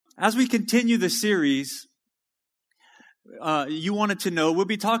As we continue the series, you wanted to know, we'll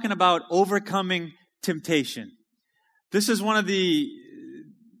be talking about overcoming temptation. This is one of the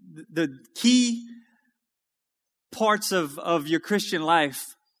key parts of your Christian life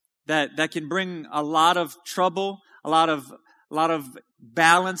that can bring a lot of trouble, a lot of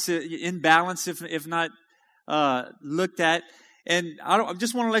imbalance if not looked at. And I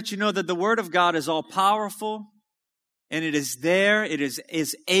just want to let you know that the Word of God is all powerful, and it is there. It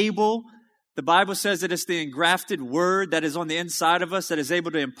is able. The Bible says that it's the engrafted Word that is on the inside of us that is able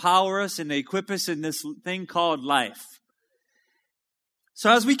to empower us and to equip us in this thing called life.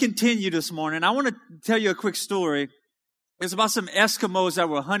 So as we continue this morning, I want to tell you a quick story. It's about some Eskimos that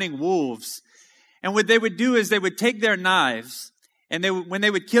were hunting wolves. And what they would do is they would take their knives, and when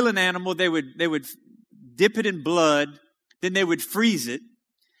they would kill an animal, they would dip it in blood, then they would freeze it.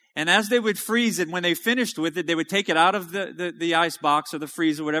 And as they would freeze it, when they finished with it, they would take it out of the ice box or the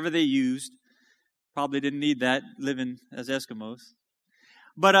freezer, whatever they used. Probably didn't need that living as Eskimos.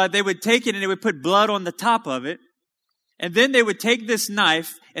 But they would take it and they would put blood on the top of it. And then they would take this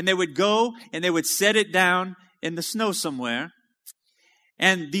knife and they would go and they would set it down in the snow somewhere.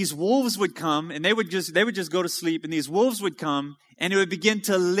 And these wolves would come and they would just go to sleep, and these wolves would come and it would begin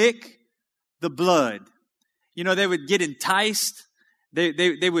to lick the blood. You know, they would get enticed. They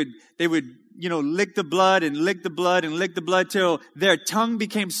would lick the blood and lick the blood and lick the blood till their tongue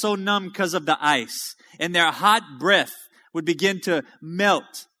became so numb because of the ice. And their hot breath would begin to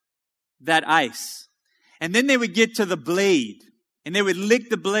melt that ice. And then they would get to the blade and they would lick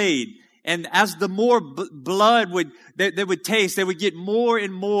the blade. And as the more blood they would taste, they would get more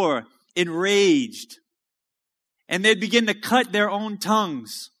and more enraged. And they'd begin to cut their own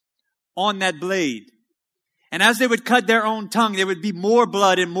tongues on that blade. And as they would cut their own tongue, there would be more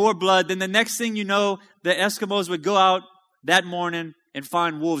blood and more blood. Then the next thing you know, the Eskimos would go out that morning and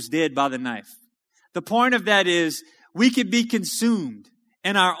find wolves dead by the knife. The point of that is we could be consumed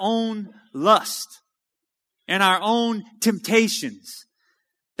in our own lust and our own temptations,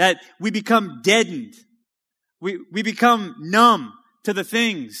 that we become deadened. We become numb to the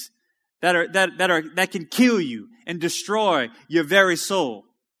things that can kill you and destroy your very soul.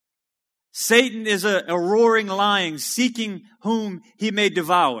 Satan is a roaring lion seeking whom he may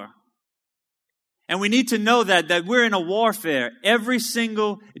devour. And we need to know that we're in a warfare every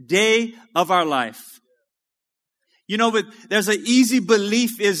single day of our life. You know, but there's an easy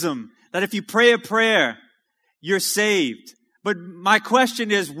beliefism that if you pray a prayer, you're saved. But my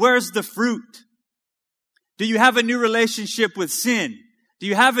question is, where's the fruit? Do you have a new relationship with sin? Do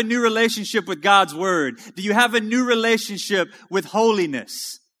you have a new relationship with God's Word? Do you have a new relationship with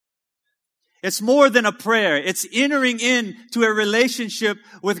holiness? It's more than a prayer. It's entering into a relationship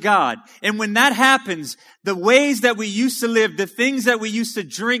with God. And when that happens, the ways that we used to live, the things that we used to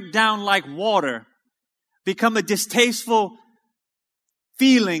drink down like water, become a distasteful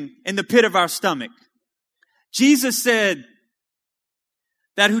feeling in the pit of our stomach. Jesus said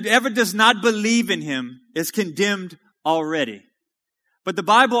that whoever does not believe in Him is condemned already. But the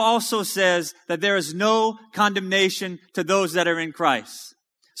Bible also says that there is no condemnation to those that are in Christ.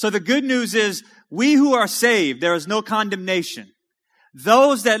 So the good news is, we who are saved, there is no condemnation.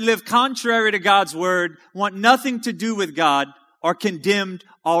 Those that live contrary to God's Word, want nothing to do with God, are condemned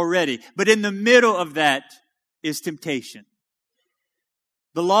already. But in the middle of that is temptation.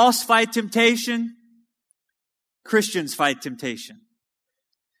 The lost fight temptation. Christians fight temptation.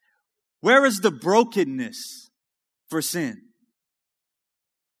 Where is the brokenness for sin?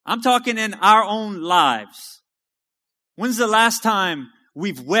 I'm talking in our own lives. When's the last time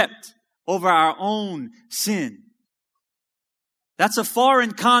we've wept over our own sin? That's a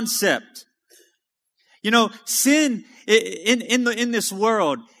foreign concept. You know, sin in this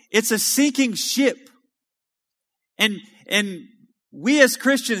world, it's a sinking ship. And we as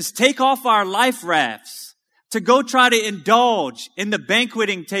Christians take off our life rafts to go try to indulge in the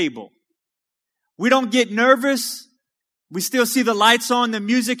banqueting table. We don't get nervous. We still see the lights on, the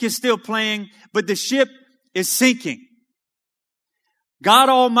music is still playing, but the ship is sinking. God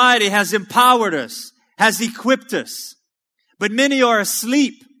Almighty has empowered us, has equipped us. But many are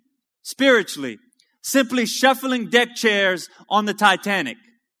asleep spiritually, simply shuffling deck chairs on the Titanic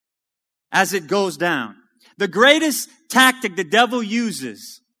as it goes down. The greatest tactic the devil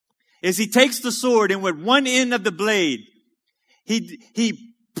uses is he takes the sword, and with one end of the blade,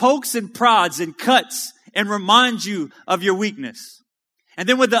 he pokes and prods and cuts and reminds you of your weakness. And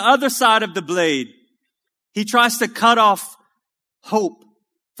then with the other side of the blade, he tries to cut off hope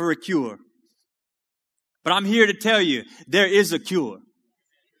for a cure. But I'm here to tell you, there is a cure.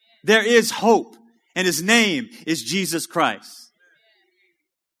 There is hope, and His name is Jesus Christ.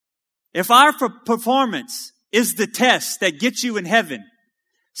 If our performance is the test that gets you in heaven,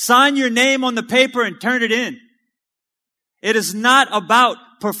 sign your name on the paper and turn it in. It is not about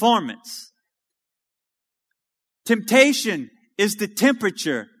performance. Temptation is the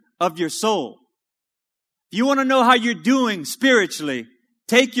temperature of your soul. If you want to know how you're doing spiritually,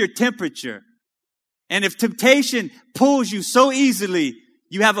 take your temperature. And if temptation pulls you so easily,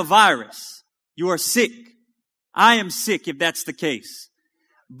 you have a virus. You are sick. I am sick if that's the case.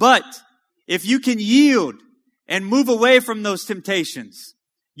 But if you can yield and move away from those temptations,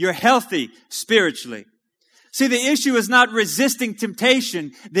 you're healthy spiritually. See, the issue is not resisting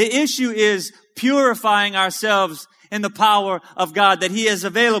temptation. The issue is purifying ourselves in the power of God that He has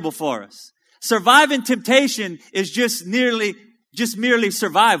available for us. Surviving temptation is just merely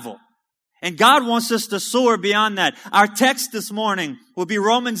survival. And God wants us to soar beyond that. Our text this morning will be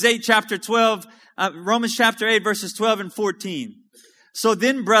Romans chapter 8, verses 12 and 14. So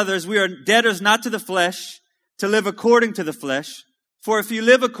then, brothers, we are debtors not to the flesh, to live according to the flesh. For if you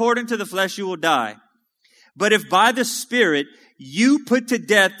live according to the flesh, you will die. But if by the Spirit you put to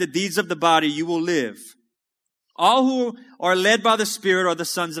death the deeds of the body, you will live. All who are led by the Spirit are the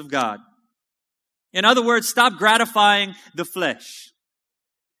sons of God. In other words, stop gratifying the flesh.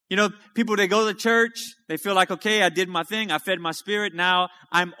 You know, people, they go to church, they feel like, okay, I did my thing, I fed my spirit, now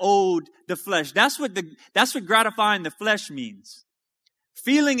I'm owed the flesh. That's what gratifying the flesh means.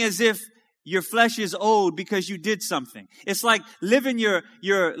 Feeling as if your flesh is owed because you did something. It's like living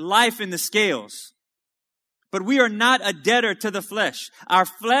your life in the scales. But we are not a debtor to the flesh. Our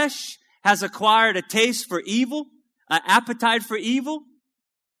flesh has acquired a taste for evil, an appetite for evil.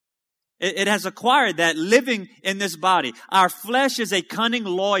 It has acquired that living in this body. Our flesh is a cunning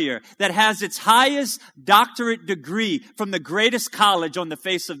lawyer that has its highest doctorate degree from the greatest college on the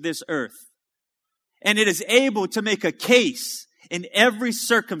face of this earth. And it is able to make a case in every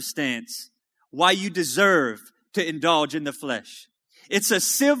circumstance why you deserve to indulge in the flesh. It's a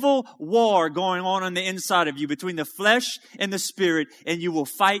civil war going on the inside of you between the flesh and the spirit, and you will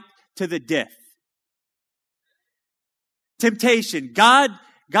fight to the death. Temptation.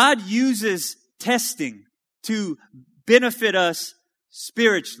 God uses testing to benefit us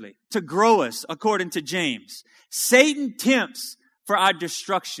spiritually, to grow us, according to James. Satan tempts for our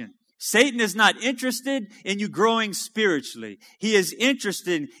destruction. Satan is not interested in you growing spiritually. He is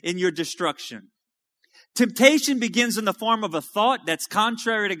interested in your destruction. Temptation begins in the form of a thought that's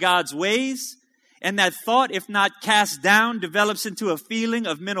contrary to God's ways. And that thought, if not cast down, develops into a feeling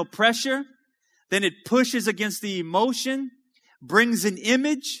of mental pressure. Then it pushes against the emotion, brings an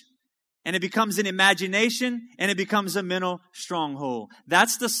image, and it becomes an imagination, and it becomes a mental stronghold.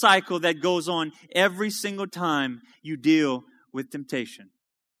 That's the cycle that goes on every single time you deal with temptation.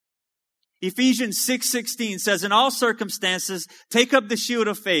 Ephesians 6:16 says, in all circumstances, take up the shield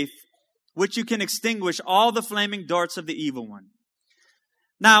of faith, which you can extinguish all the flaming darts of the evil one.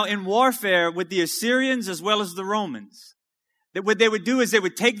 Now, in warfare with the Assyrians as well as the Romans, what they would do is they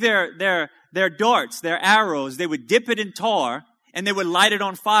would take their darts, their arrows, they would dip it in tar, and they would light it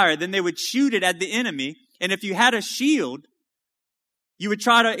on fire. Then they would shoot it at the enemy. And if you had a shield, you would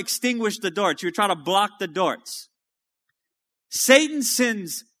try to extinguish the darts. You would try to block the darts. Satan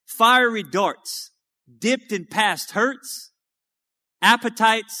sends fiery darts dipped in past hurts,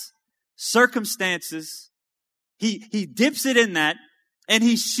 appetites, circumstances. He dips it in that and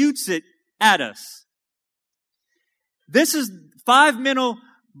he shoots it at us. This is 5 mental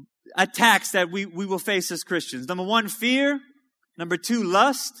attacks that we will face as Christians. Number 1, fear. Number 2,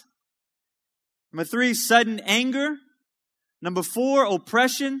 lust. Number 3, sudden anger. Number 4,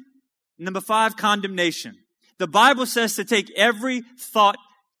 oppression. Number 5, condemnation. The Bible says to take every thought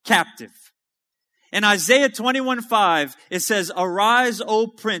captive. In Isaiah 21:5, it says, arise, O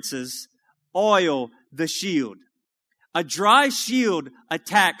princes, oil the shield. A dry shield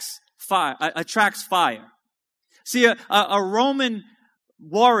attracts fire. See, a Roman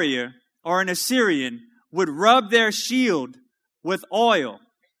warrior or an Assyrian would rub their shield with oil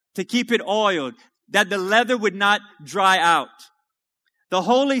to keep it oiled, that the leather would not dry out. The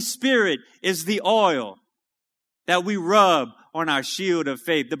Holy Spirit is the oil that we rub on our shield of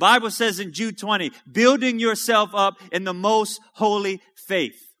faith. The Bible says in Jude 20, building yourself up in the most holy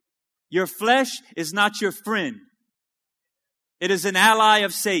faith. Your flesh is not your friend. It is an ally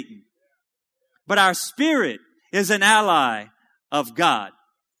of Satan. But our spirit is an ally of God.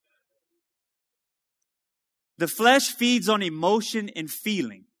 The flesh feeds on emotion and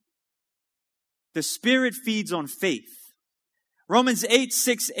feeling. The spirit feeds on faith. Romans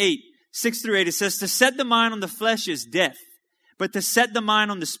 6 through 8, it says, to set the mind on the flesh is death, but to set the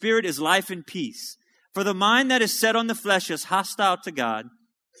mind on the spirit is life and peace. For the mind that is set on the flesh is hostile to God,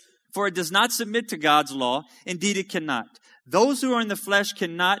 For it does not submit to God's law. Indeed, it cannot. Those who are in the flesh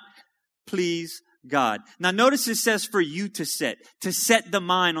cannot please God. Now notice it says for you to set the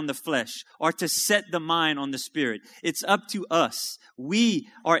mind on the flesh or to set the mind on the spirit. It's up to us. We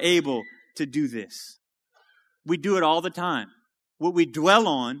are able to do this. We do it all the time. What we dwell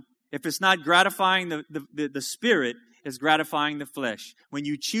on, if it's not gratifying the spirit, is gratifying the flesh. When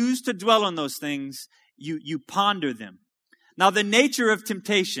you choose to dwell on those things, you ponder them. Now the nature of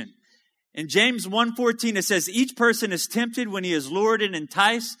temptation. In James 1:14 it says, each person is tempted when he is lured and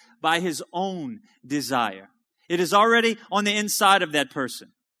enticed by his own desire. It is already on the inside of that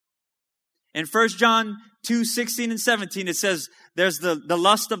person. In 1 John 2:16 and 17 it says, there's the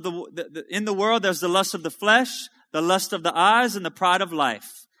lust of in the world, there's the lust of the flesh, the lust of the eyes, and the pride of life.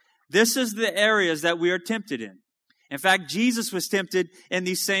 This is the areas that we are tempted in. In fact, Jesus was tempted in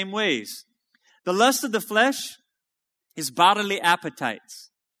these same ways. The lust of the flesh is bodily appetites.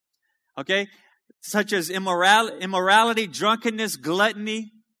 Okay? Such as immorality, drunkenness,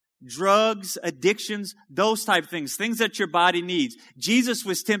 gluttony, drugs, addictions, those type of things. Things that your body needs. Jesus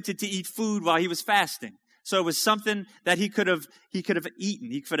was tempted to eat food while he was fasting. So it was something that he could have eaten.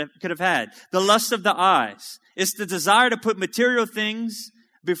 He could have had. The lust of the eyes. It's the desire to put material things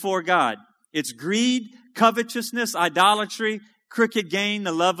before God. It's greed, covetousness, idolatry, crooked gain,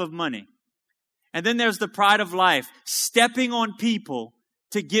 the love of money. And then there's the pride of life, stepping on people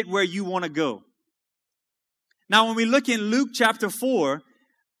to get where you want to go. Now, when we look in Luke chapter 4,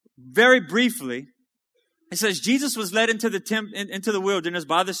 very briefly, it says Jesus was led into the wilderness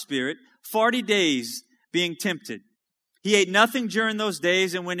by the Spirit, 40 days being tempted. He ate nothing during those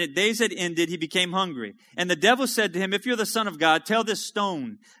days, and when the days had ended, he became hungry. And the devil said to him, if you're the Son of God, tell this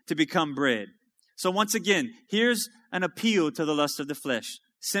stone to become bread. So once again, here's an appeal to the lust of the flesh,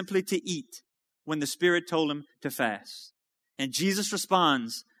 simply to eat when the Spirit told him to fast. And Jesus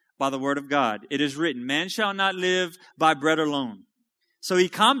responds by the word of God. It is written, man shall not live by bread alone. So he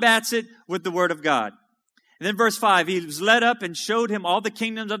combats it with the word of God. And then verse 5, he was led up and showed him all the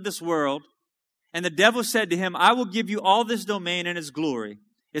kingdoms of this world. And the devil said to him, I will give you all this domain and its glory.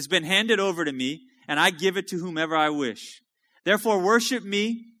 It's been handed over to me, and I give it to whomever I wish. Therefore worship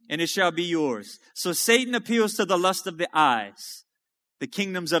me, and it shall be yours. So Satan appeals to the lust of the eyes, the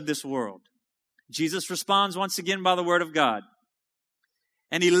kingdoms of this world. Jesus responds once again by the word of God.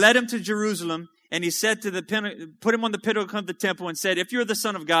 And he led him to Jerusalem, and he said put him on the pinnacle of the temple and said, if you're the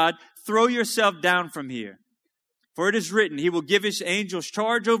Son of God, throw yourself down from here. For it is written, he will give his angels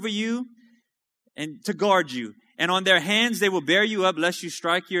charge over you and to guard you. And on their hands they will bear you up, lest you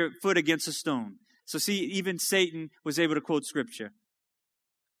strike your foot against a stone. So see, even Satan was able to quote scripture.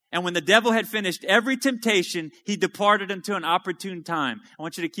 And when the devil had finished every temptation, he departed until an opportune time. I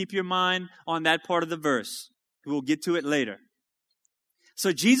want you to keep your mind on that part of the verse. We'll get to it later.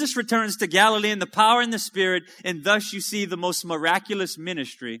 So Jesus returns to Galilee in the power and the Spirit, and thus you see the most miraculous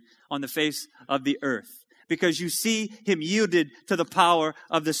ministry on the face of the earth, because you see him yielded to the power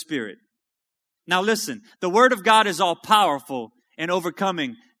of the Spirit. Now listen, the Word of God is all powerful in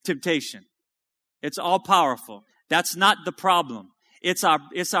overcoming temptation. It's all powerful. That's not the problem. It's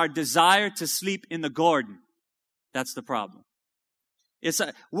our desire to sleep in the garden. That's the problem.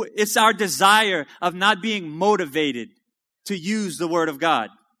 It's our desire of not being motivated to use the Word of God.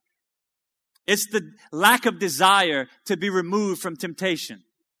 It's the lack of desire to be removed from temptation.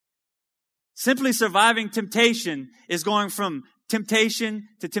 Simply surviving temptation is going from temptation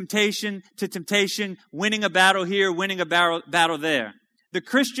to temptation to temptation, winning a battle here, winning a battle there. The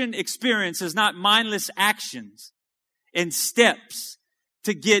Christian experience is not mindless actions and steps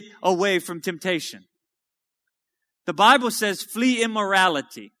to get away from temptation. The Bible says, flee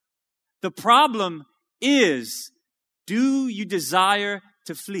immorality. The problem is, do you desire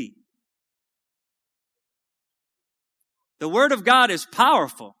to flee? The Word of God is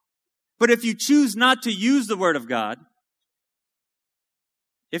powerful, but if you choose not to use the Word of God,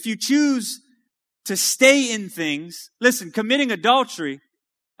 if you choose to stay in things, listen, committing adultery,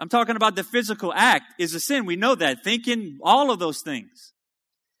 I'm talking about the physical act, is a sin. We know that. Thinking, all of those things.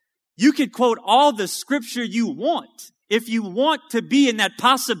 You could quote all the scripture you want. If you want to be in that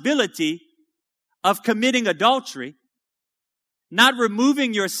possibility of committing adultery, not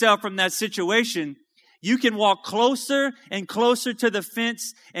removing yourself from that situation, you can walk closer and closer to the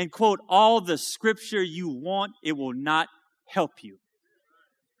fence and quote all the scripture you want. It will not help you.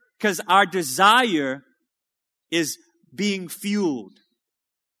 Because our desire is being fueled.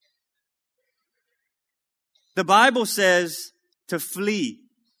 The Bible says to flee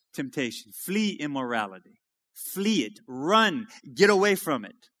temptation, flee immorality, flee it, run, get away from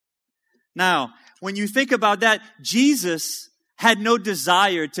it. Now, when you think about that, Jesus had no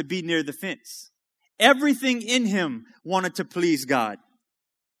desire to be near the fence. Everything in him wanted to please God.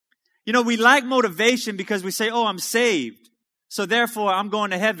 You know, we lack motivation because we say, oh, I'm saved, so therefore I'm going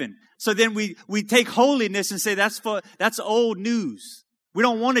to heaven. So then we take holiness and say that's old news. We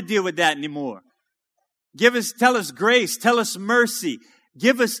don't want to deal with that anymore. Tell us grace, tell us mercy.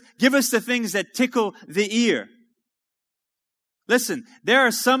 Give us the things that tickle the ear. Listen, there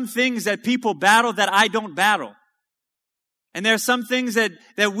are some things that people battle that I don't battle. And there are some things that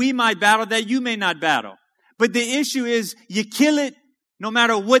we might battle that you may not battle. But the issue is you kill it no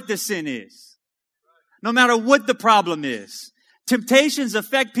matter what the sin is. No matter what the problem is. Temptations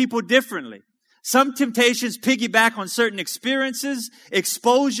affect people differently. Some temptations piggyback on certain experiences,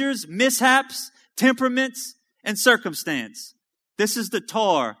 exposures, mishaps, temperaments, and circumstance. This is the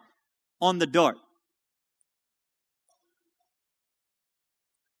tar on the dart.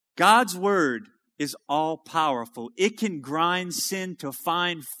 God's word is all powerful. It can grind sin to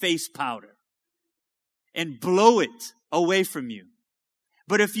fine face powder and blow it away from you.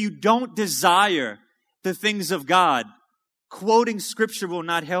 But if you don't desire the things of God, quoting scripture will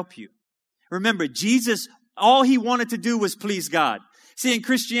not help you. Remember, Jesus, all he wanted to do was please God. See, in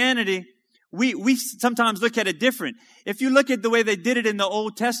Christianity, we sometimes look at it different. If you look at the way they did it in the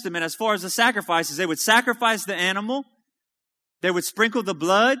Old Testament, as far as the sacrifices, they would sacrifice the animal, they would sprinkle the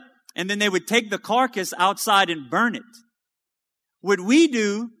blood, and then they would take the carcass outside and burn it. What we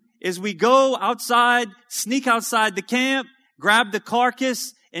do is we go outside, sneak outside the camp, grab the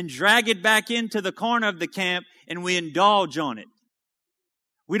carcass, and drag it back into the corner of the camp, and we indulge on it.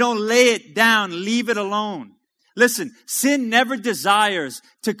 We don't lay it down, leave it alone. Listen, sin never desires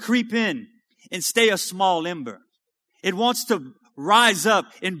to creep in and stay a small ember. It wants to rise up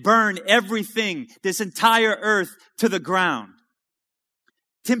and burn everything, this entire earth, to the ground.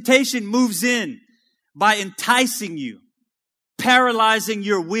 Temptation moves in by enticing you, paralyzing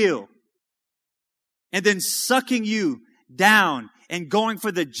your will, and then sucking you down and going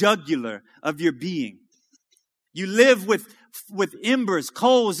for the jugular of your being. You live with embers,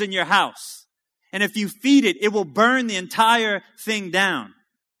 coals in your house. And if you feed it, it will burn the entire thing down.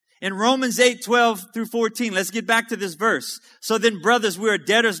 In Romans 8:12-14, let's get back to this verse. So then, brothers, we are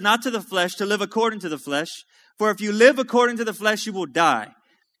debtors not to the flesh to live according to the flesh. For if you live according to the flesh, you will die.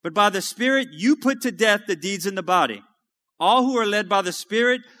 But by the Spirit, you put to death the deeds in the body. All who are led by the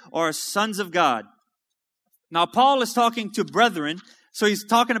Spirit are sons of God. Now, Paul is talking to brethren, so he's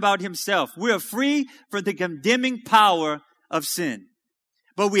talking about himself. We are free from the condemning power of sin.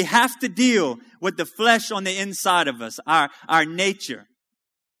 But we have to deal with the flesh on the inside of us, our nature.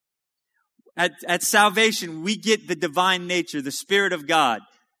 At salvation, we get the divine nature, the Spirit of God.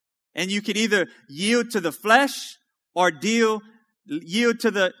 And you can either yield to the flesh or yield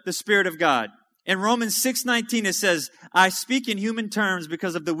to the Spirit of God. In Romans 6:19, it says, I speak in human terms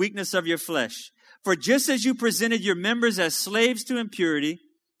because of the weakness of your flesh. For just as you presented your members as slaves to impurity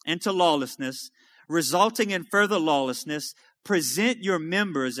and to lawlessness, resulting in further lawlessness, present your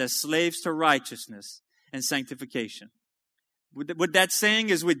members as slaves to righteousness and sanctification. What that's saying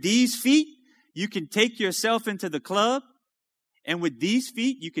is with these feet, you can take yourself into the club, and with these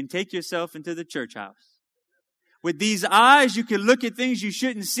feet, you can take yourself into the church house. With these eyes, you can look at things you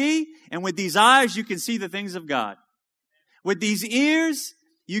shouldn't see, and with these eyes, you can see the things of God. With these ears,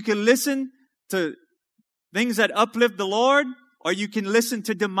 you can listen to things that uplift the Lord, or you can listen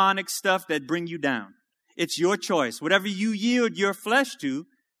to demonic stuff that bring you down. It's your choice. Whatever you yield your flesh to,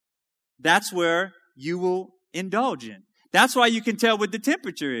 that's where you will indulge in. That's why you can tell what the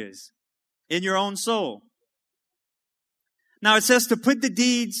temperature is in your own soul. Now it says to put the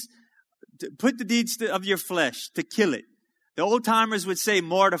deeds of your flesh, to kill it. The old timers would say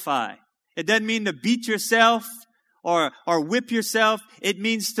mortify. It doesn't mean to beat yourself or whip yourself. It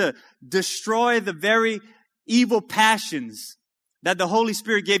means to destroy the very evil passions that the Holy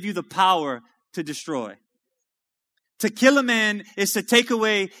Spirit gave you the power to destroy. To kill a man is to take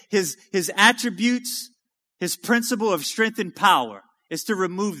away his attributes, his principle of strength and power. Is to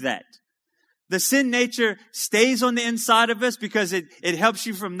remove that. The sin nature stays on the inside of us because it helps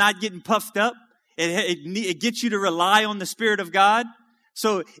you from not getting puffed up. It gets you to rely on the Spirit of God.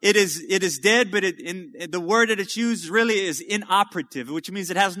 So it is dead, but the word that it's used really is inoperative, which means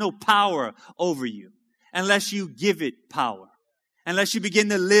it has no power over you unless you give it power. Unless you begin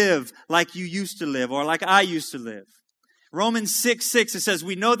to live like you used to live or like I used to live. Romans 6:6, it says,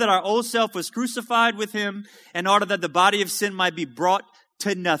 we know that our old self was crucified with him in order that the body of sin might be brought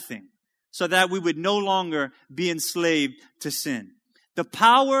to nothing, so that we would no longer be enslaved to sin. The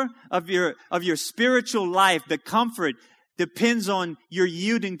power of your spiritual life, the comfort, depends on your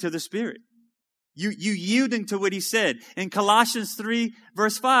yielding to the Spirit. You yielding to what he said. In Colossians 3,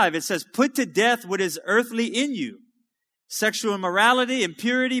 verse 5, it says, put to death what is earthly in you. Sexual immorality,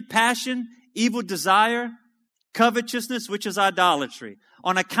 impurity, passion, evil desire, covetousness, which is idolatry.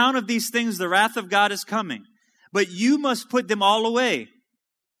 On account of these things, the wrath of God is coming. But you must put them all away.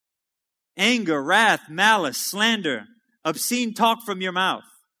 Anger, wrath, malice, slander, obscene talk from your mouth.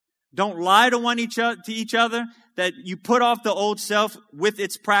 Don't lie to each other, that you put off the old self with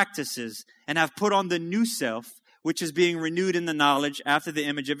its practices and have put on the new self, which is being renewed in the knowledge after the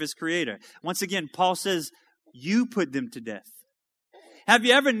image of his creator. Once again, Paul says, you put them to death. Have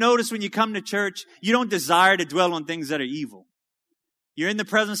you ever noticed when you come to church, you don't desire to dwell on things that are evil? You're in the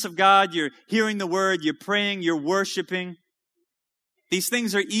presence of God, you're hearing the word, you're praying, you're worshiping. These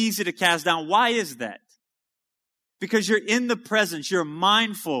things are easy to cast down. Why is that? Because you're in the presence, you're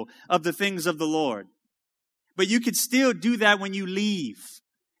mindful of the things of the Lord. But you can still do that when you leave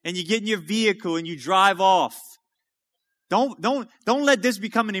and you get in your vehicle and you drive off. Don't let this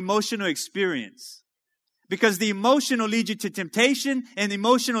become an emotional experience. Because the emotion will lead you to temptation and the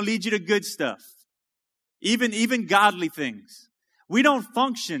emotion will lead you to good stuff. Even godly things. We don't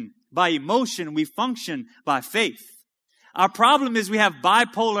function by emotion, we function by faith. Our problem is we have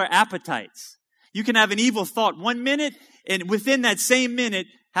bipolar appetites. You can have an evil thought 1 minute, and within that same minute,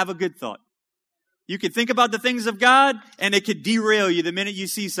 have a good thought. You can think about the things of God, and it could derail you the minute you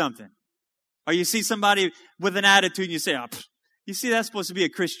see something. Or you see somebody with an attitude, and you say, you see, that's supposed to be a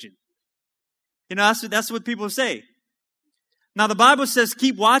Christian. You know, that's what people say. Now, the Bible says,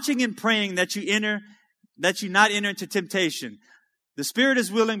 keep watching and praying that you not enter into temptation. The spirit is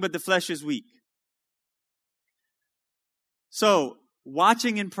willing, but the flesh is weak. So,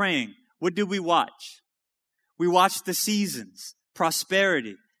 watching and praying, what do we watch? We watch the seasons,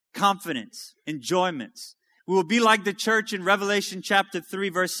 prosperity, confidence, enjoyments. We will be like the church in Revelation chapter 3,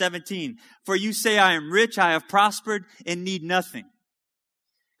 verse 17. For you say, I am rich, I have prospered, and need nothing.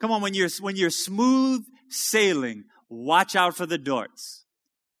 Come on, when you're smooth sailing, watch out for the darts.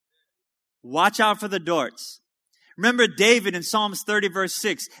 Watch out for the darts. Remember David in Psalms 30, verse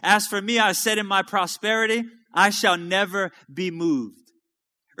 6. As for me, I said in my prosperity, I shall never be moved.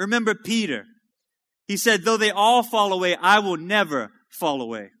 Remember Peter. He said, though they all fall away, I will never fall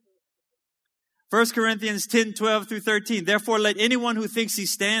away. 1 Corinthians 10, 12 through 13. Therefore, let anyone who thinks he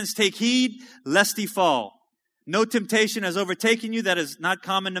stands take heed, lest he fall. No temptation has overtaken you that is not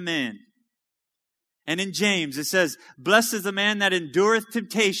common to man. And in James, it says, blessed is the man that endureth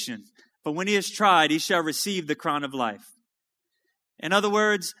temptation, for when he is tried, he shall receive the crown of life. In other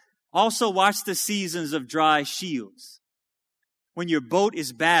words, also watch the seasons of dry shields. When your boat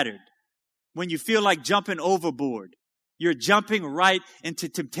is battered, when you feel like jumping overboard, you're jumping right into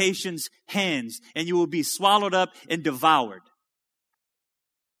temptation's hands, and you will be swallowed up and devoured.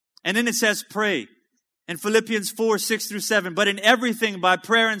 And then it says, pray. In Philippians 4, 6 through 7, but in everything by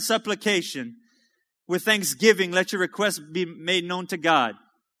prayer and supplication, with thanksgiving, let your requests be made known to God.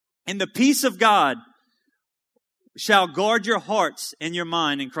 And the peace of God shall guard your hearts and your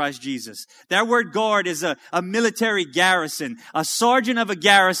mind in Christ Jesus. That word guard is a military garrison. A sergeant of a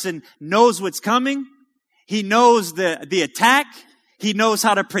garrison knows what's coming. He knows the attack. He knows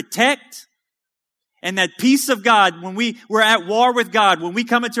how to protect. And that peace of God, when we're at war with God, when we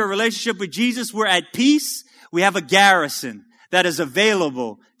come into a relationship with Jesus, we're at peace. We have a garrison that is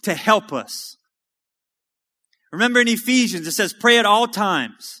available to help us. Remember in Ephesians, it says, pray at all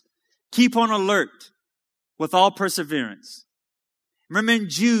times. Keep on alert with all perseverance. Remember in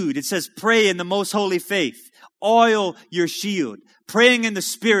Jude, it says, pray in the most holy faith. Oil your shield. Praying in the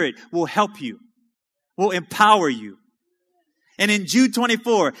Spirit will help you, will empower you. And in Jude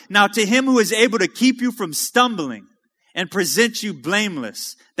 24, now to him who is able to keep you from stumbling and present you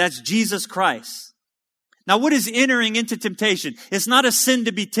blameless, that's Jesus Christ. Now what is entering into temptation? It's not a sin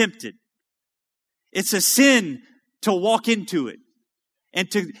to be tempted. It's a sin to walk into it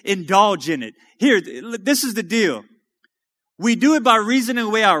and to indulge in it. Here, this is the deal. We do it by reasoning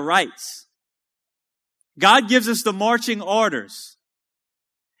away our rights. God gives us the marching orders.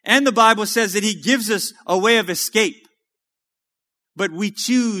 And the Bible says that He gives us a way of escape. But we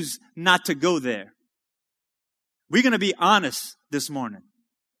choose not to go there. We're going to be honest this morning.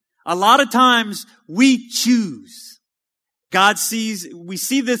 A lot of times we choose. We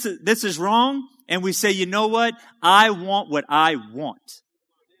see this is wrong, and we say, you know what? I want what I want.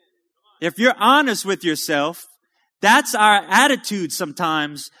 If you're honest with yourself, that's our attitude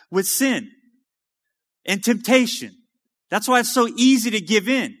sometimes with sin and temptation. That's why it's so easy to give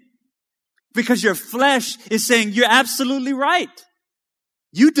in. Because your flesh is saying, you're absolutely right.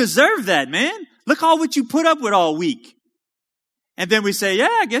 You deserve that, man. Look all what you put up with all week. And then we say, yeah,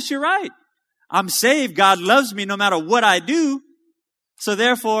 I guess you're right. I'm saved. God loves me no matter what I do. So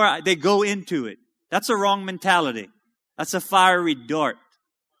therefore, they go into it. That's a wrong mentality. That's a fiery dart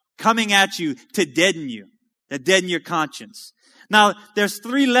coming at you to deaden you, to deaden your conscience. Now, there's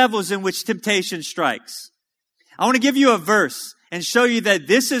 3 levels in which temptation strikes. I want to give you a verse and show you that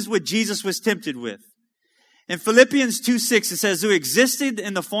this is what Jesus was tempted with. In Philippians 2:6, it says, who existed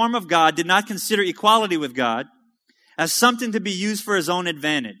in the form of God, did not consider equality with God as something to be used for his own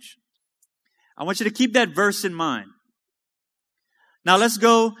advantage. I want you to keep that verse in mind. Now let's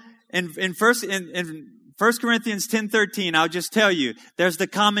go in 1 Corinthians 10:13. I'll just tell you, there's the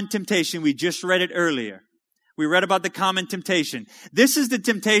common temptation. We just read it earlier. We read about the common temptation. This is the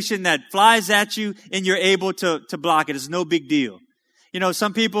temptation that flies at you and you're able to block it. It's no big deal. You know,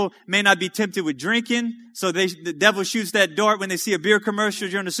 some people may not be tempted with drinking, so the devil shoots that dart when they see a beer commercial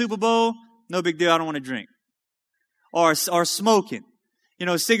during the Super Bowl. No big deal, I don't want to drink. Or smoking, you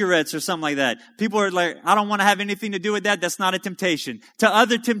know, cigarettes or something like that. People are like, I don't want to have anything to do with that. That's not a temptation. To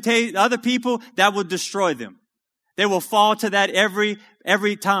other people, that will destroy them. They will fall to that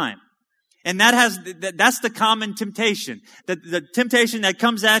every time. And that's the common temptation. The temptation that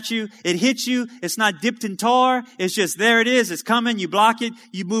comes at you, it hits you, it's not dipped in tar, it's just there it is, it's coming, you block it,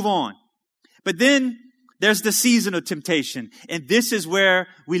 you move on. But then there's the seasonal temptation, and this is where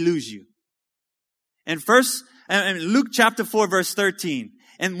we lose you. And Luke chapter 4 verse 13,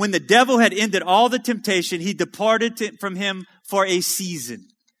 and when the devil had ended all the temptation, he departed from him for a season.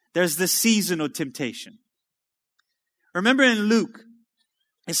 There's the seasonal temptation. Remember in Luke,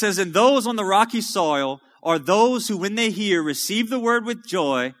 it says, and those on the rocky soil are those who, when they hear, receive the word with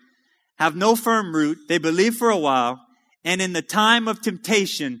joy, have no firm root, they believe for a while, and in the time of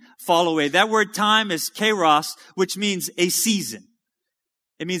temptation fall away. That word time is kairos, which means a season.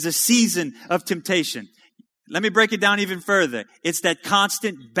 It means a season of temptation. Let me break it down even further. It's that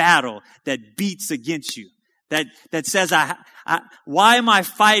constant battle that beats against you. That says, why am I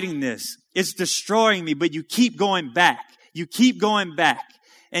fighting this? It's destroying me, but you keep going back. You keep going back.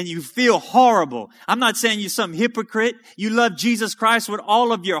 And you feel horrible. I'm not saying you're some hypocrite. You love Jesus Christ with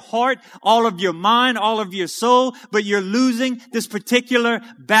all of your heart, all of your mind, all of your soul, but you're losing this particular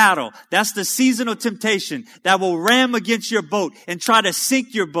battle. That's the seasonal temptation that will ram against your boat and try to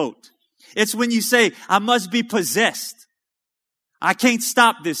sink your boat. It's when you say, I must be possessed. I can't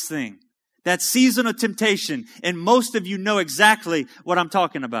stop this thing. That seasonal temptation. And most of you know exactly what I'm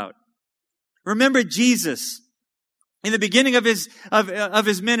talking about. Remember Jesus. In the beginning of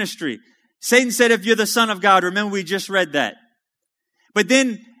his ministry, Satan said, if you're the Son of God, remember we just read that. But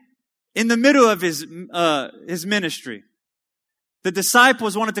then, in the middle of his ministry, the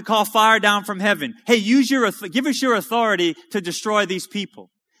disciples wanted to call fire down from heaven. Hey, give us your authority to destroy these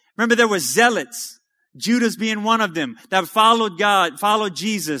people. Remember there were zealots, Judas being one of them, that followed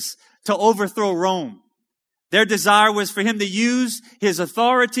Jesus to overthrow Rome. Their desire was for him to use his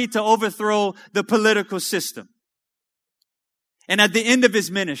authority to overthrow the political system. And at the end of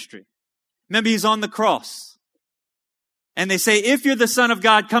his ministry, remember he's on the cross. And they say, if you're the Son of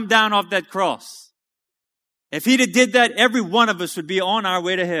God, come down off that cross. If he'd have did that, every one of us would be on our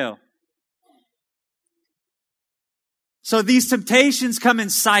way to hell. So these temptations come in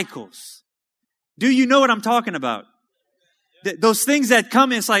cycles. Do you know what I'm talking about? Those things that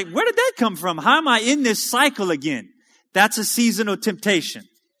come, it's like, where did that come from? How am I in this cycle again? That's a seasonal temptation.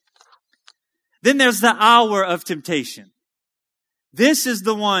 Then there's the hour of temptation. This is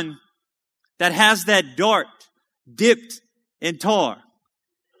the one that has that dart dipped in tar,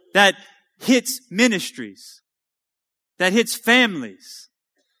 that hits ministries, that hits families,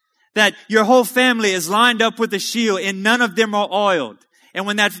 that your whole family is lined up with a shield and none of them are oiled. And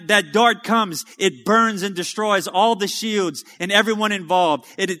when that dart comes, it burns and destroys all the shields and everyone involved.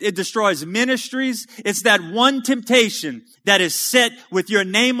 It destroys ministries. It's that one temptation that is set with your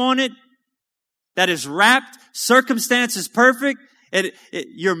name on it, that is wrapped, circumstances perfect.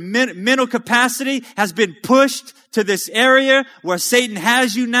 Your mental capacity has been pushed to this area where Satan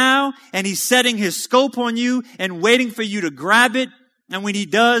has you now, and he's setting his scope on you and waiting for you to grab it. And when he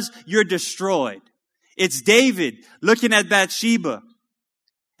does, you're destroyed. It's David looking at Bathsheba,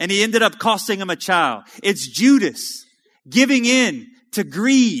 and he ended up costing him a child. It's Judas giving in to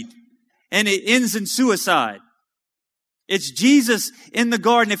greed, and it ends in suicide. It's Jesus in the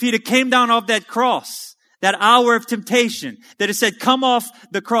garden. If he'd have came down off that cross, that hour of temptation, that it said, come off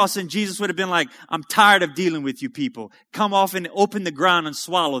the cross, and Jesus would have been like, I'm tired of dealing with you people. Come off and open the ground and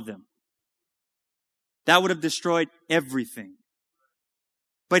swallow them. That would have destroyed everything.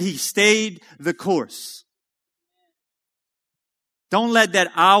 But he stayed the course. Don't let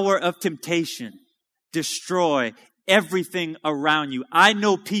that hour of temptation destroy everything around you. I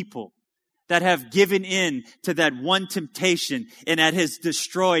know people that have given in to that one temptation, and that has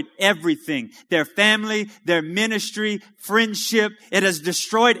destroyed everything. Their family, their ministry, friendship, it has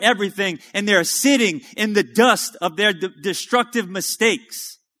destroyed everything, and they're sitting in the dust of their destructive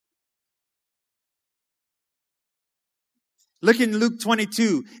mistakes. Look in Luke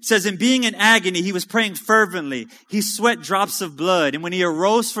 22. It says, in being in agony, he was praying fervently. He sweat drops of blood. And when he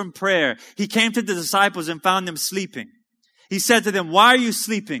arose from prayer, he came to the disciples and found them sleeping. He said to them, why are you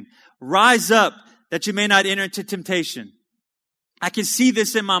sleeping? Rise up that you may not enter into temptation. I can see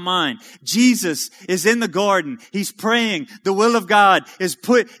this in my mind. Jesus is in the garden. He's praying. The will of God is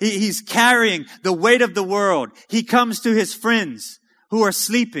he's carrying the weight of the world. He comes to his friends who are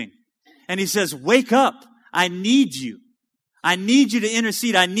sleeping and he says, wake up. I need you. I need you to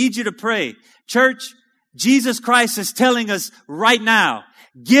intercede. I need you to pray. Church, Jesus Christ is telling us right now,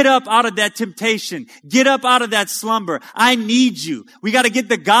 get up out of that temptation. Get up out of that slumber. I need you. We got to get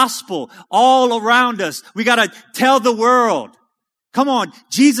the gospel all around us. We got to tell the world. Come on.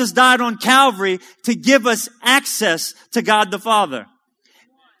 Jesus died on Calvary to give us access to God the Father.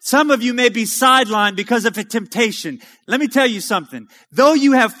 Some of you may be sidelined because of a temptation. Let me tell you something. Though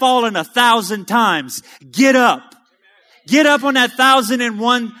you have fallen 1,000 times, get up. Get up on that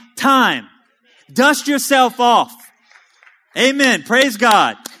 1,001 time. Dust yourself off. Amen. Praise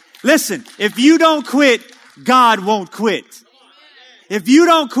God. Listen, if you don't quit, God won't quit. If you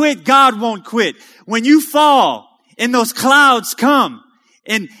don't quit, God won't quit. When you fall and those clouds come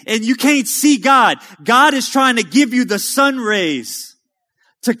and you can't see God, God is trying to give you the sun rays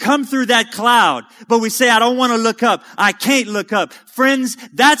to come through that cloud. But we say, I don't want to look up. I can't look up. Friends,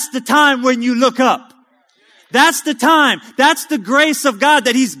 that's the time when you look up. That's the time. That's the grace of God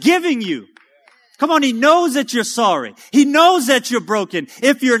that he's giving you. Come on, he knows that you're sorry. He knows that you're broken.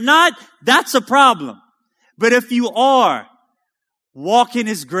 If you're not, that's a problem. But if you are, walk in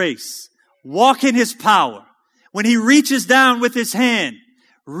his grace. Walk in his power. When he reaches down with his hand,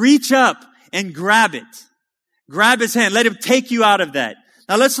 reach up and grab it. Grab his hand. Let him take you out of that.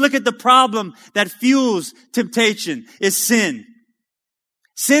 Now let's look at the problem that fuels temptation is sin.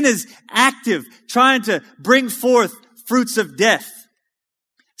 Sin is active, trying to bring forth fruits of death.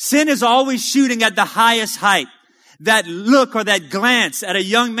 Sin is always shooting at the highest height. That look or that glance at a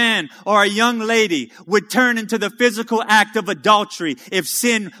young man or a young lady would turn into the physical act of adultery if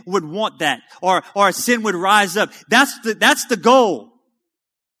sin would want that, or sin would rise up. That's the goal.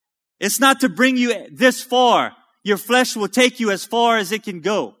 It's not to bring you this far. Your flesh will take you as far as it can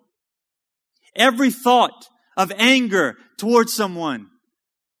go. Every thought of anger towards someone,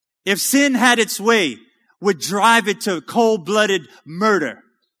 if sin had its way, would drive it to cold-blooded murder.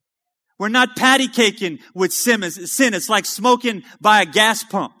 We're not patty caking with sin. It's like smoking by a gas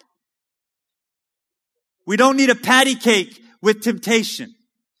pump. We don't need a patty cake with temptation.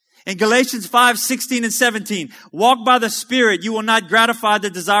 In Galatians 5:16 and 17, walk by the Spirit, you will not gratify the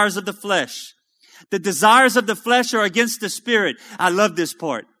desires of the flesh. The desires of the flesh are against the Spirit. I love this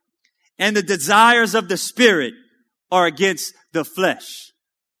part. And the desires of the Spirit are against the flesh.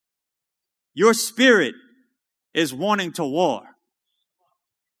 Your spirit is wanting to war.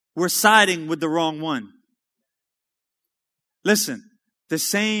 We're siding with the wrong one. Listen, the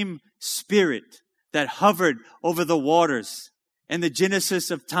same Spirit that hovered over the waters in the genesis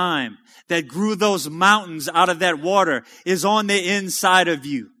of time, that grew those mountains out of that water, is on the inside of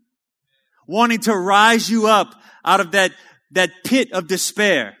you, wanting to rise you up out of that pit of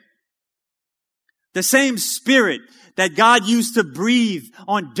despair. The same Spirit that God used to breathe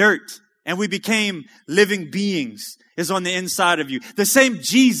on dirt and we became living beings is on the inside of you. The same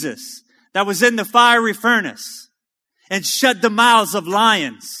Jesus that was in the fiery furnace and shut the mouths of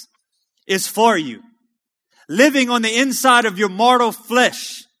lions is for you. Living on the inside of your mortal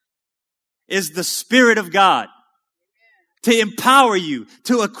flesh is the Spirit of God to empower you,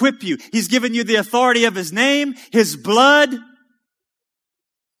 to equip you. He's given you the authority of His name, His blood,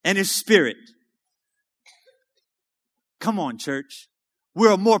 and His Spirit. Come on, church.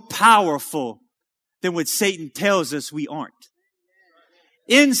 We're more powerful than what Satan tells us we aren't.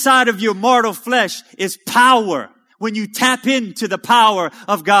 Inside of your mortal flesh is power when you tap into the power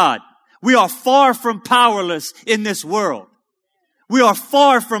of God. We are far from powerless in this world. We are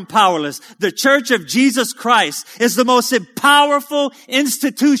far from powerless. The Church of Jesus Christ is the most powerful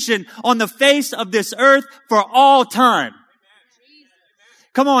institution on the face of this earth for all time.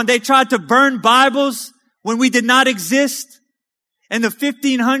 Come on, they tried to burn Bibles when we did not exist. In the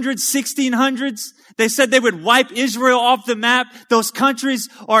 1500s, 1600s, they said they would wipe Israel off the map. Those countries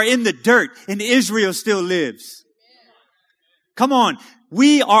are in the dirt and Israel still lives. Come on.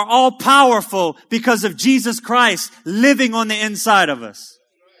 We are all powerful because of Jesus Christ living on the inside of us.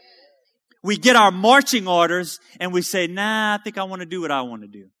 We get our marching orders and we say, nah, I think I want to do what I want to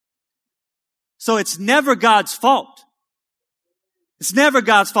do. So it's never God's fault. It's never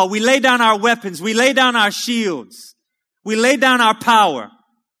God's fault. We lay down our weapons. We lay down our shields. We lay down our power.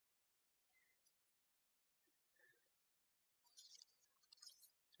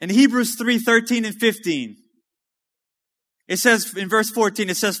 In Hebrews 3:13 and 15, it says in verse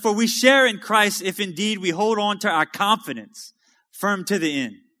 14, it says, for we share in Christ if indeed we hold on to our confidence firm to the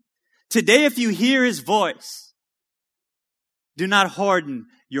end. Today, if you hear his voice, do not harden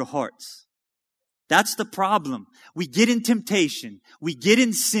your hearts. That's the problem. We get in temptation, we get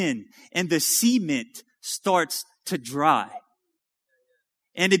in sin, and the cement starts to dry.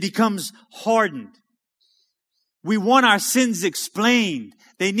 And it becomes hardened. We want our sins explained.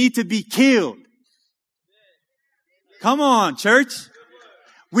 They need to be killed. Come on, church.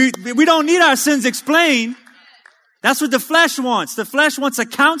 We don't need our sins explained. That's what the flesh wants. The flesh wants a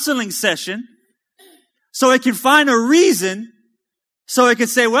counseling session so it can find a reason so it can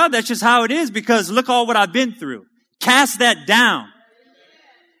say, well, that's just how it is because look all what I've been through. Cast that down.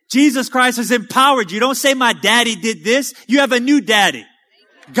 Jesus Christ has empowered you. Don't say my daddy did this. You have a new daddy.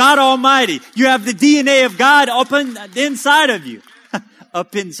 God Almighty. You have the DNA of God up inside of you.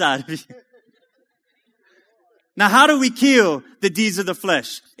 Up inside of you. Now, how do we kill the deeds of the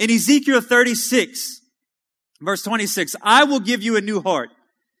flesh? In Ezekiel 36, verse 26, I will give you a new heart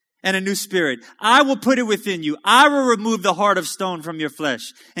and a new spirit. I will put it within you. I will remove the heart of stone from your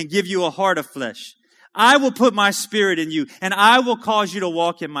flesh and give you a heart of flesh. I will put my spirit in you and I will cause you to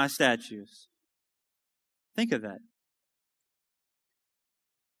walk in my statutes. Think of that.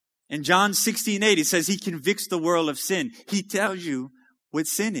 In John 16:8, he says he convicts the world of sin. He tells you what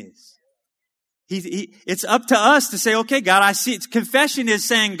sin is. It's up to us to say, okay, God, I see it. Confession is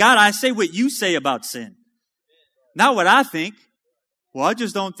saying, God, I say what you say about sin. Not what I think. Well, I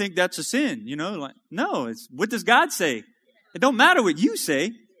just don't think that's a sin. You know, like, no, it's what does God say? It don't matter what you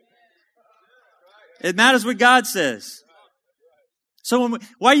say. It matters what God says. So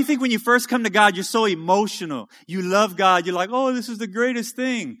why do you think when you first come to God, you're so emotional? You love God. You're like, oh, this is the greatest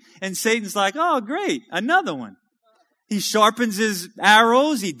thing. And Satan's like, oh, great. Another one. He sharpens his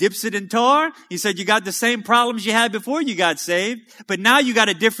arrows. He dips it in tar. He said, you got the same problems you had before you got saved, but now you got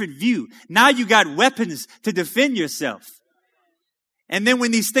a different view. Now you got weapons to defend yourself. And then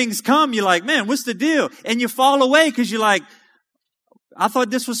when these things come, you're like, man, what's the deal? And you fall away because you're like, I thought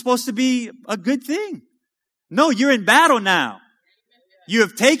this was supposed to be a good thing. No, you're in battle now. You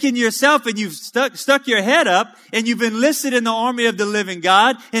have taken yourself and you've stuck your head up and you've enlisted in the army of the living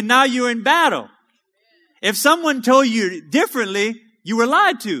God, and now you're in battle. If someone told you differently, you were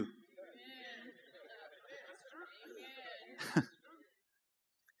lied to.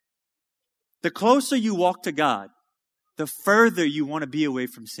 The closer you walk to God, the further you want to be away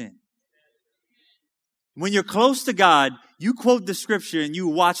from sin. When you're close to God, you quote the scripture and you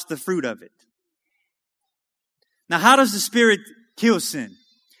watch the fruit of it. Now, how does the Spirit kill sin?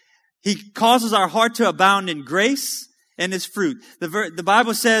 He causes our heart to abound in grace and its fruit. The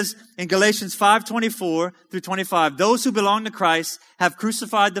Bible says in Galatians 5:24 through 25, those who belong to Christ have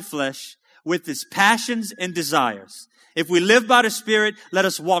crucified the flesh with its passions and desires. If we live by the Spirit, let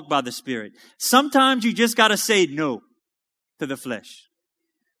us walk by the Spirit. Sometimes you just got to say no to the flesh.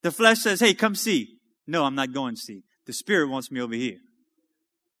 The flesh says, hey, come see. No, I'm not going to see. The Spirit wants me over here.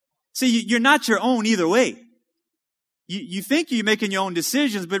 See, you're not your own either way. You think you're making your own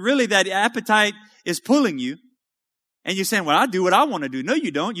decisions, but really that appetite is pulling you. And you're saying, well, I do what I want to do. No, you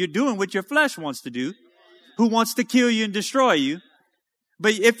don't. You're doing what your flesh wants to do, who wants to kill you and destroy you.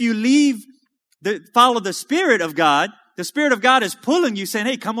 But if you follow the Spirit of God, the Spirit of God is pulling you, saying,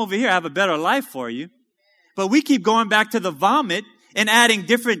 hey, come over here. I have a better life for you. But we keep going back to the vomit and adding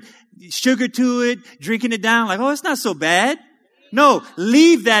different sugar to it, drinking it down like, oh, it's not so bad. No,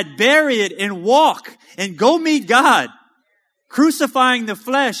 leave that, bury it, and walk and go meet God. Crucifying the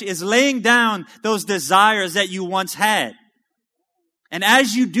flesh is laying down those desires that you once had. And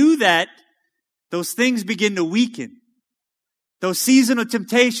as you do that, those things begin to weaken. Those seasonal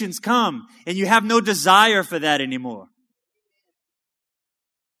temptations come and you have no desire for that anymore.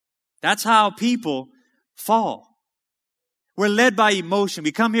 That's how people fall. We're led by emotion.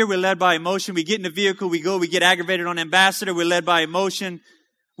 We come here, we're led by emotion. We get in the vehicle, we get aggravated on Ambassador, we're led by emotion.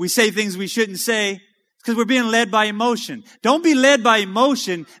 We say things we shouldn't say. Because we're being led by emotion. Don't be led by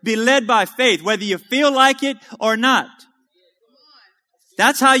emotion. Be led by faith, whether you feel like it or not.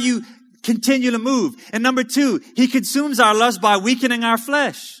 That's how you continue to move. And number 2, He consumes our lust by weakening our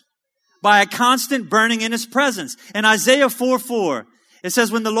flesh, by a constant burning in His presence. In Isaiah 4:4, it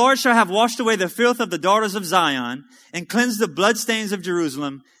says, when the Lord shall have washed away the filth of the daughters of Zion and cleansed the bloodstains of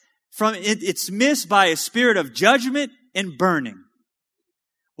Jerusalem, It's missed by a spirit of judgment and burning.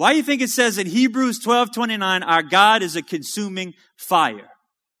 Why do you think it says in Hebrews 12:29, our God is a consuming fire?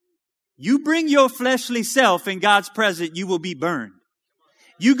 You bring your fleshly self in God's presence, you will be burned.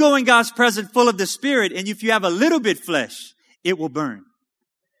 You go in God's presence full of the Spirit, and if you have a little bit flesh, it will burn.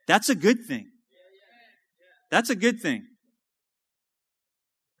 That's a good thing. That's a good thing.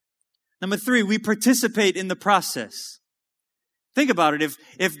 Number 3, we participate in the process. Think about it.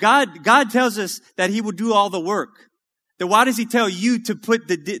 If God tells us that He will do all the work, then why does He tell you to put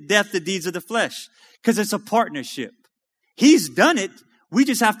to death the deeds of the flesh? Because it's a partnership. He's done it. We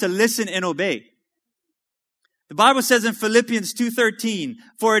just have to listen and obey. The Bible says in Philippians 2:13,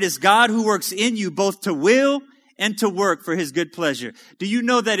 for it is God who works in you both to will and to work for His good pleasure. Do you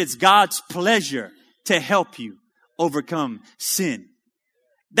know that it's God's pleasure to help you overcome sin?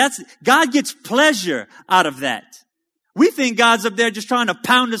 God gets pleasure out of that. We think God's up there just trying to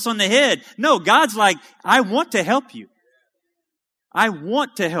pound us on the head. No, God's like, I want to help you. I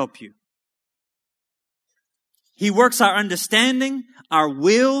want to help you. He works our understanding, our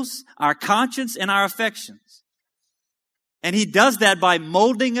wills, our conscience, and our affections. And He does that by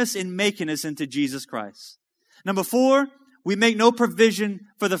molding us and making us into Jesus Christ. Number 4, we make no provision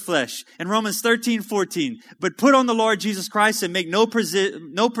for the flesh. In Romans 13:14, but put on the Lord Jesus Christ and make no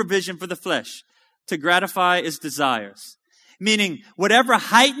provision for the flesh to gratify its desires. Meaning, whatever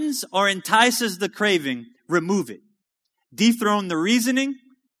heightens or entices the craving, remove it. Dethrone the reasoning.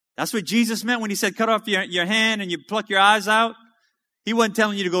 That's what Jesus meant when He said, cut off your hand and you pluck your eyes out. He wasn't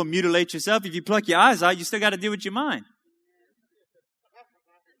telling you to go mutilate yourself. If you pluck your eyes out, you still got to deal with your mind.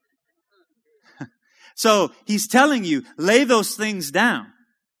 So He's telling you, lay those things down.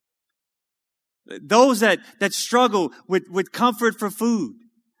 Those that struggle with comfort for food.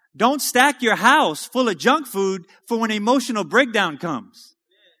 Don't stack your house full of junk food for when emotional breakdown comes.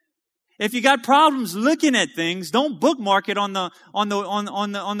 If you got problems looking at things, don't bookmark it on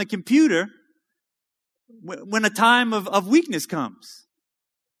the computer when a time of weakness comes.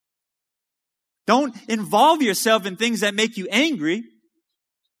 Don't involve yourself in things that make you angry.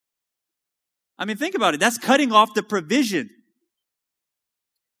 I mean, think about it. That's cutting off the provision.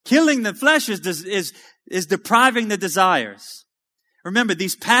 Killing the flesh is depriving the desires. Remember,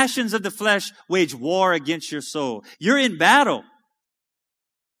 these passions of the flesh wage war against your soul. You're in battle.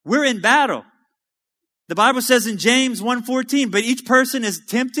 We're in battle. The Bible says in James 1:14, but each person is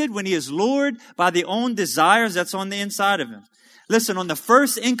tempted when he is lured by the own desires that's on the inside of him. Listen, on the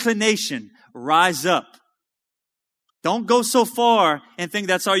first inclination, rise up. Don't go so far and think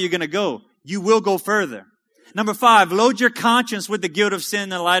that's all you're going to go. You will go further. Number 5, load your conscience with the guilt of sin in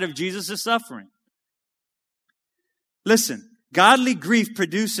the light of Jesus' suffering. Listen, godly grief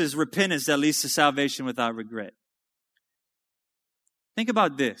produces repentance that leads to salvation without regret. Think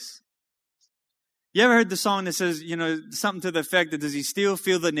about this. You ever heard the song that says, something to the effect that, does He still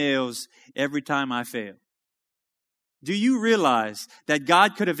feel the nails every time I fail? Do you realize that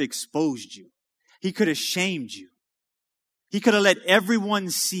God could have exposed you? He could have shamed you. He could have let everyone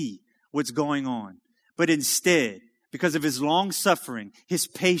see what's going on. But instead, because of His long suffering, His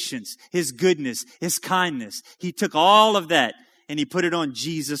patience, His goodness, His kindness, He took all of that and He put it on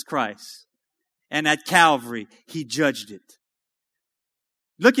Jesus Christ. And at Calvary, He judged it.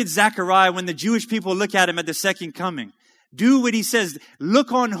 Look at Zechariah when the Jewish people look at Him at the second coming. Do what He says.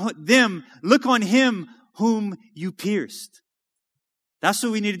 Look on Him whom you pierced. That's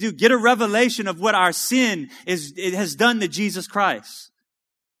what we need to do. Get a revelation of what our sin has done to Jesus Christ.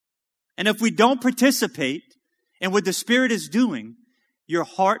 And if we don't participate in what the Spirit is doing, your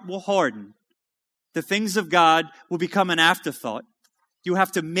heart will harden. The things of God will become an afterthought. You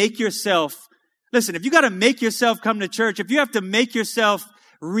have to make yourself, listen, if you got to make yourself come to church, if you have to make yourself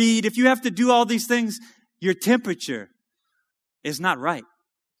read, if you have to do all these things, your temperature is not right.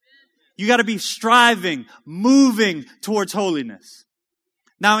 You got to be striving, moving towards holiness.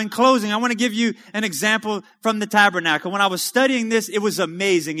 Now, in closing, I want to give you an example from the tabernacle. When I was studying this, it was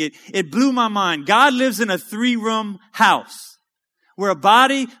amazing. It blew my mind. God lives in a 3-room house. We're a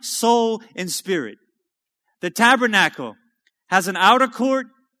body, soul, and spirit. The tabernacle has an outer court,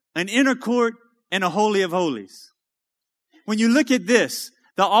 an inner court, and a holy of holies. When you look at this,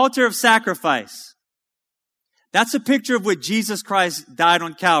 the altar of sacrifice, that's a picture of what Jesus Christ died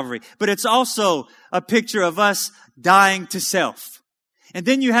on Calvary. But it's also a picture of us dying to self. And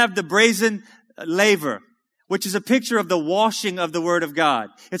then you have the brazen laver, which is a picture of the washing of the Word of God.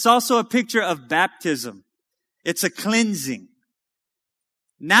 It's also a picture of baptism. It's a cleansing.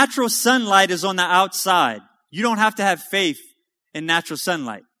 Natural sunlight is on the outside. You don't have to have faith in natural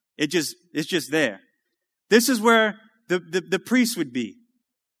sunlight. It's just there. This is where the priest would be.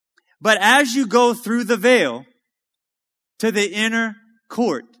 But as you go through the veil to the inner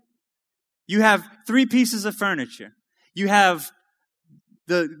court, you have 3 pieces of furniture. You have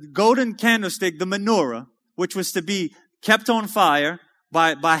the golden candlestick, the menorah, which was to be kept on fire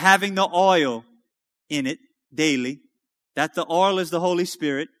by having the oil in it daily. That the oil is the Holy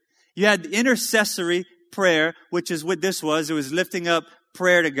Spirit. You had the intercessory prayer, which is what this was. It was lifting up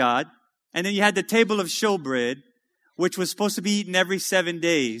prayer to God. And then you had the table of showbread, which was supposed to be eaten every 7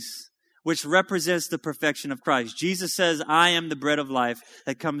 days, which represents the perfection of Christ. Jesus says, I am the bread of life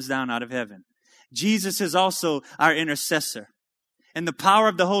that comes down out of heaven. Jesus is also our intercessor. And the power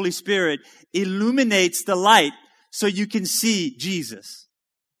of the Holy Spirit illuminates the light so you can see Jesus.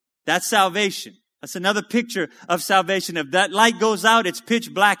 That's salvation. That's another picture of salvation. If that light goes out, it's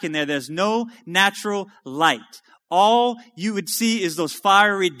pitch black in there. There's no natural light. All you would see is those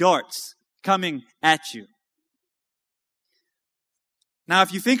fiery darts coming at you. Now,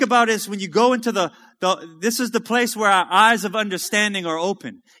 if you think about this, when you go into this is the place where our eyes of understanding are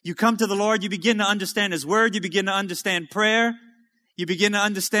open. You come to the Lord, you begin to understand His Word, you begin to understand prayer, you begin to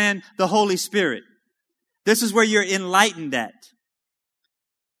understand the Holy Spirit. This is where you're enlightened at.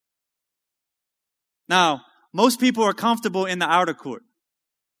 Now, most people are comfortable in the outer court.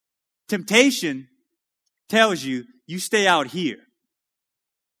 Temptation tells you, you stay out here.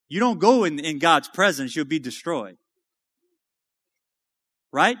 You don't go in God's presence, you'll be destroyed.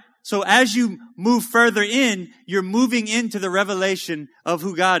 Right? So as you move further in, you're moving into the revelation of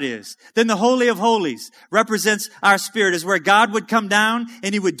who God is. Then the Holy of Holies represents our spirit, is where God would come down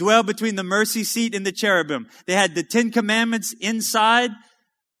and He would dwell between the mercy seat and the cherubim. They had the 10 Commandments inside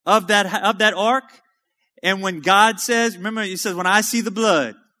of that ark. And when God says, remember, He says, when I see the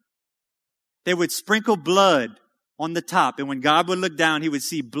blood, they would sprinkle blood on the top. And when God would look down, He would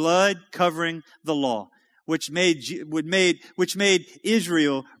see blood covering the law, which made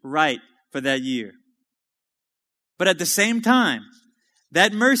Israel right for that year. But at the same time,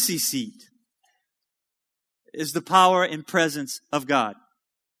 that mercy seat is the power and presence of God.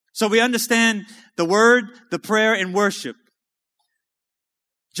 So we understand the word, the prayer, and worship.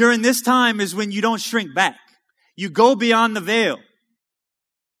 During this time is when you don't shrink back. You go beyond the veil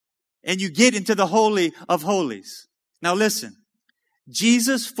and you get into the Holy of Holies. Now listen,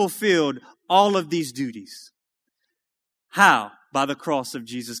 Jesus fulfilled all of these duties. How? By the cross of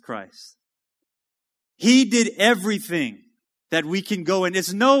Jesus Christ. He did everything that we can go in.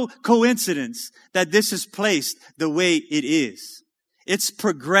 It's no coincidence that this is placed the way it is. It's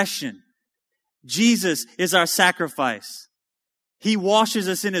progression. Jesus is our sacrifice. He washes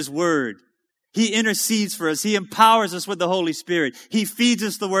us in His Word. He intercedes for us. He empowers us with the Holy Spirit. He feeds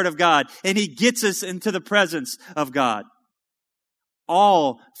us the Word of God. And He gets us into the presence of God.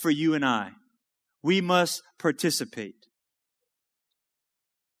 All for you and I. We must participate.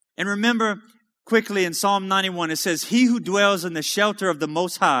 And remember, quickly in Psalm 91, it says, He who dwells in the shelter of the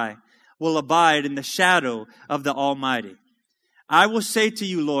Most High will abide in the shadow of the Almighty. I will say to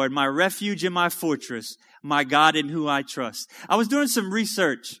you, Lord, my refuge and my fortress, my God in whom I trust. I was doing some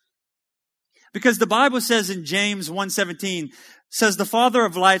research because the Bible says in James 1:17, says the Father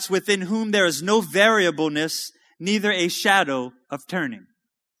of lights within whom there is no variableness, neither a shadow of turning.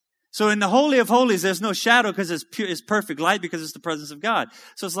 So in the Holy of Holies, there's no shadow because it's perfect light because it's the presence of God.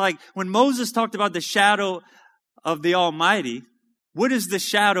 So it's like when Moses talked about the shadow of the Almighty, what is the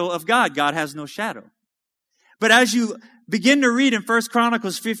shadow of God? God has no shadow. But as you begin to read in 1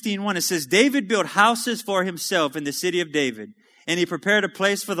 Chronicles 15:1, it says, David built houses for himself in the city of David, and he prepared a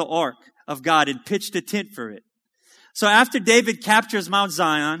place for the ark of God and pitched a tent for it. So after David captures Mount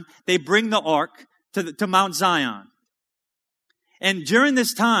Zion, they bring the ark to Mount Zion. And during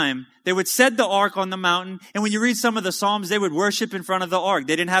this time, they would set the ark on the mountain. And when you read some of the Psalms, they would worship in front of the ark.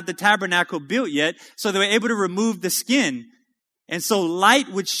 They didn't have the tabernacle built yet, so they were able to remove the skin. And so light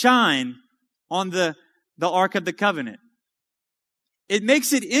would shine on the Ark of the Covenant. It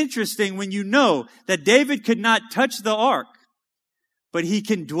makes it interesting when you know that David could not touch the ark, but he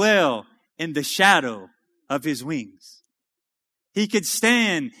can dwell in the shadow of His wings. He could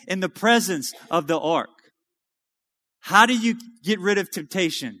stand in the presence of the ark. How do you get rid of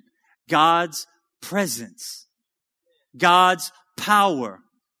temptation? God's presence. God's power.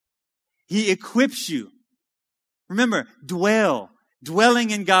 He equips you. Remember, dwelling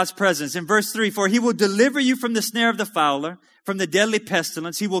in God's presence. In verse 3, for He will deliver you from the snare of the fowler, from the deadly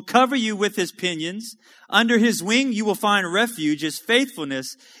pestilence. He will cover you with His pinions. Under His wing you will find refuge. His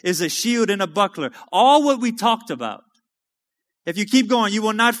faithfulness is a shield and a buckler. All what we talked about. If you keep going, you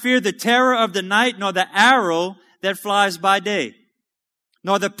will not fear the terror of the night, nor the arrow that flies by day,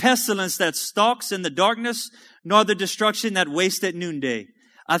 nor the pestilence that stalks in the darkness, nor the destruction that wastes at noonday.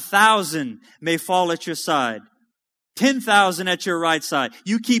 1,000 may fall at your side, 10,000 at your right side.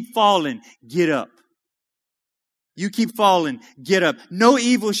 You keep falling, get up. You keep falling, get up. No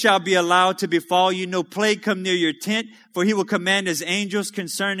evil shall be allowed to befall you. No plague come near your tent, for he will command his angels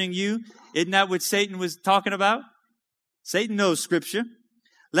concerning you. Isn't that what Satan was talking about? Satan knows Scripture.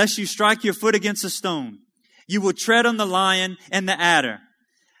 Lest you strike your foot against a stone. You will tread on the lion and the adder.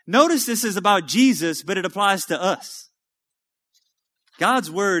 Notice this is about Jesus, but it applies to us. God's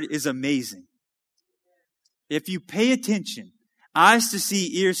word is amazing. If you pay attention, eyes to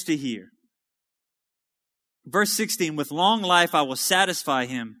see, ears to hear. Verse 16, with long life I will satisfy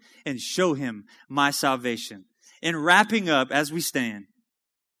him and show him my salvation. In wrapping up as we stand,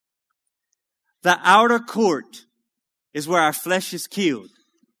 the outer court is where our flesh is killed.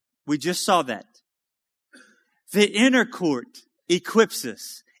 We just saw that. The inner court equips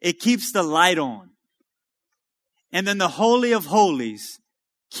us. It keeps the light on. And then the Holy of Holies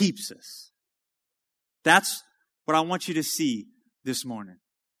keeps us. That's what I want you to see this morning.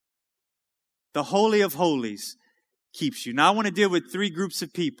 The Holy of Holies keeps you. Now I want to deal with 3 groups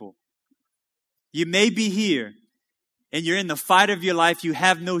of people. You may be here and you're in the fight of your life. You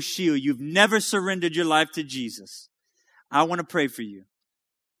have no shield. You've never surrendered your life to Jesus. I want to pray for you.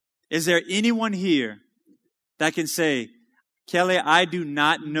 Is there anyone here that can say, Kelly, I do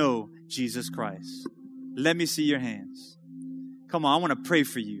not know Jesus Christ? Let me see your hands. Come on, I want to pray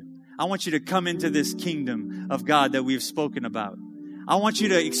for you. I want you to come into this kingdom of God that we've spoken about. I want you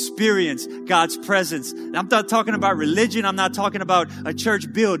to experience God's presence. I'm not talking about religion. I'm not talking about a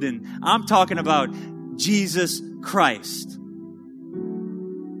church building. I'm talking about Jesus Christ.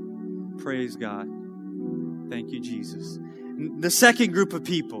 Praise God. Thank you, Jesus. The second group of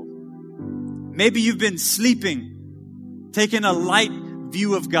people. Maybe you've been sleeping, taking a light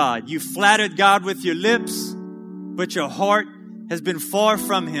view of God. You flattered God with your lips, but your heart has been far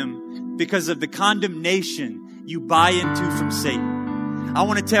from Him because of the condemnation you buy into from Satan. I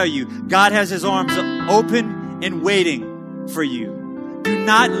want to tell you, God has His arms open and waiting for you. Do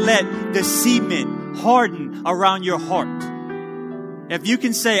not let the cement harden around your heart. If you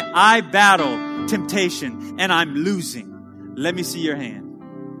can say, I battle temptation and I'm losing, let me see your hand.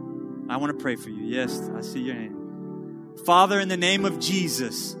 I want to pray for you. Yes, I see your hand. Father, in the name of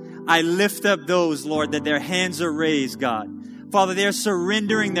Jesus, I lift up those, Lord, that their hands are raised, God. Father, they're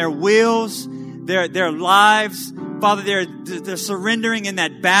surrendering their wills, their lives. Father, they're surrendering in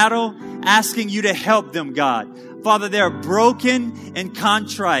that battle, asking you to help them, God. Father, they're broken and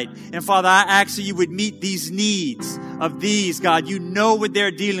contrite. And Father, I ask that you would meet these needs of these, God. You know what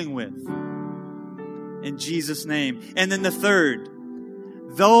they're dealing with. In Jesus' name. And then the third,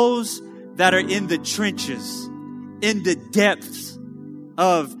 those that are in the trenches, in the depths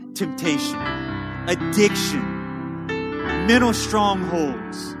of temptation, addiction, mental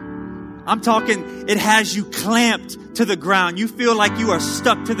strongholds. I'm talking, it has you clamped to the ground. You feel like you are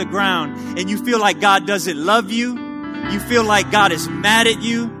stuck to the ground and you feel like God doesn't love you. You feel like God is mad at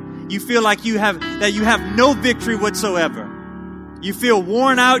you. You feel like you have no victory whatsoever. You feel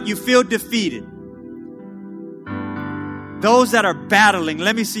worn out. You feel defeated. Those that are battling,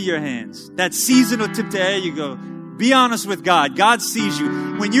 let me see your hands. That seasonal temptation, there you go. Be honest with God. God sees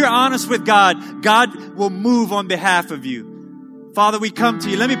you. When you're honest with God, God will move on behalf of you. Father, we come to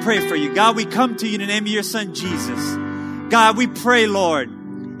you. Let me pray for you. God, we come to you in the name of your Son, Jesus. God, we pray, Lord,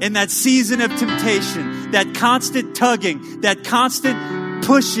 in that season of temptation, that constant tugging, that constant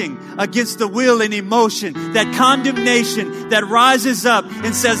pushing against the will and emotion, that condemnation that rises up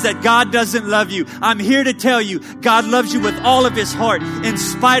and says that God doesn't love you. I'm here to tell you, God loves you with all of His heart, in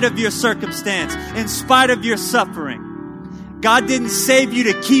spite of your circumstance, in spite of your suffering. God didn't save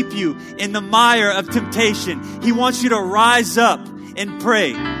you to keep you in the mire of temptation. He wants you to rise up and pray.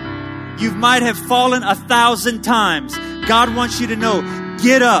 You might have fallen 1,000 times. God wants you to know,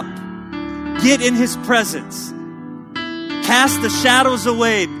 get up, get in His presence. Cast the shadows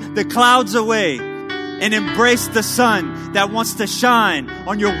away, the clouds away, and embrace the sun that wants to shine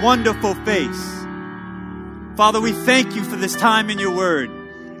on your wonderful face. Father, we thank you for this time in your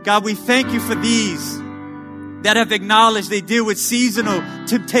word. God, we thank you for these that have acknowledged they deal with seasonal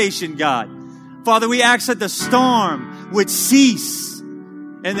temptation, God. Father, we ask that the storm would cease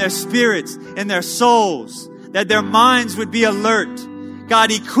in their spirits, in their souls, that their minds would be alert.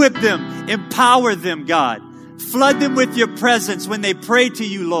 God, equip them, empower them, God. Flood them with your presence when they pray to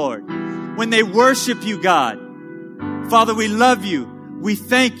you, Lord. When they worship you, God. Father, we love you. We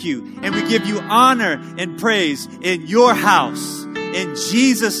thank you. And we give you honor and praise in your house. In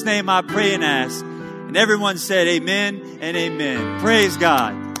Jesus' name I pray and ask. And everyone said amen and amen. Praise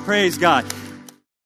God. Praise God.